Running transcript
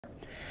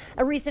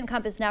A recent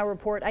Compass Now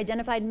report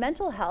identified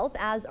mental health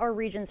as our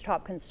region's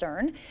top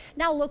concern.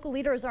 Now local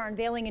leaders are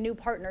unveiling a new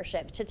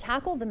partnership to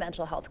tackle the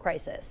mental health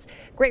crisis.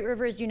 Great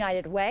Rivers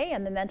United Way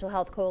and the Mental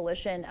Health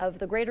Coalition of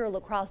the Greater La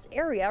Crosse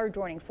area are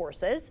joining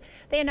forces.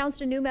 They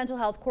announced a new mental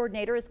health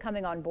coordinator is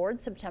coming on board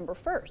September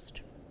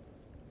 1st.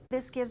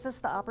 This gives us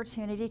the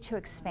opportunity to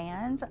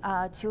expand,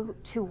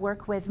 to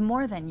work with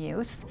more than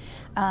youth,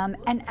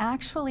 and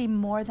actually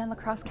more than La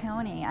Crosse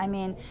County. I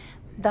mean,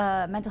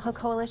 the Mental Health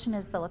Coalition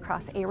is the La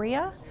Crosse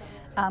area.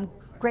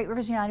 Great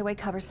Rivers United Way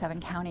covers 7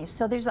 counties,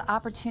 so there's an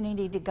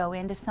opportunity to go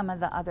into some of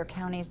the other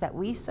counties that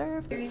we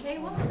serve.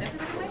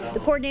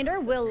 The coordinator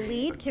will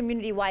lead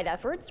community-wide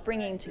efforts,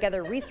 bringing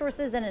together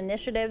resources and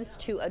initiatives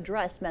to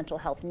address mental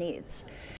health needs.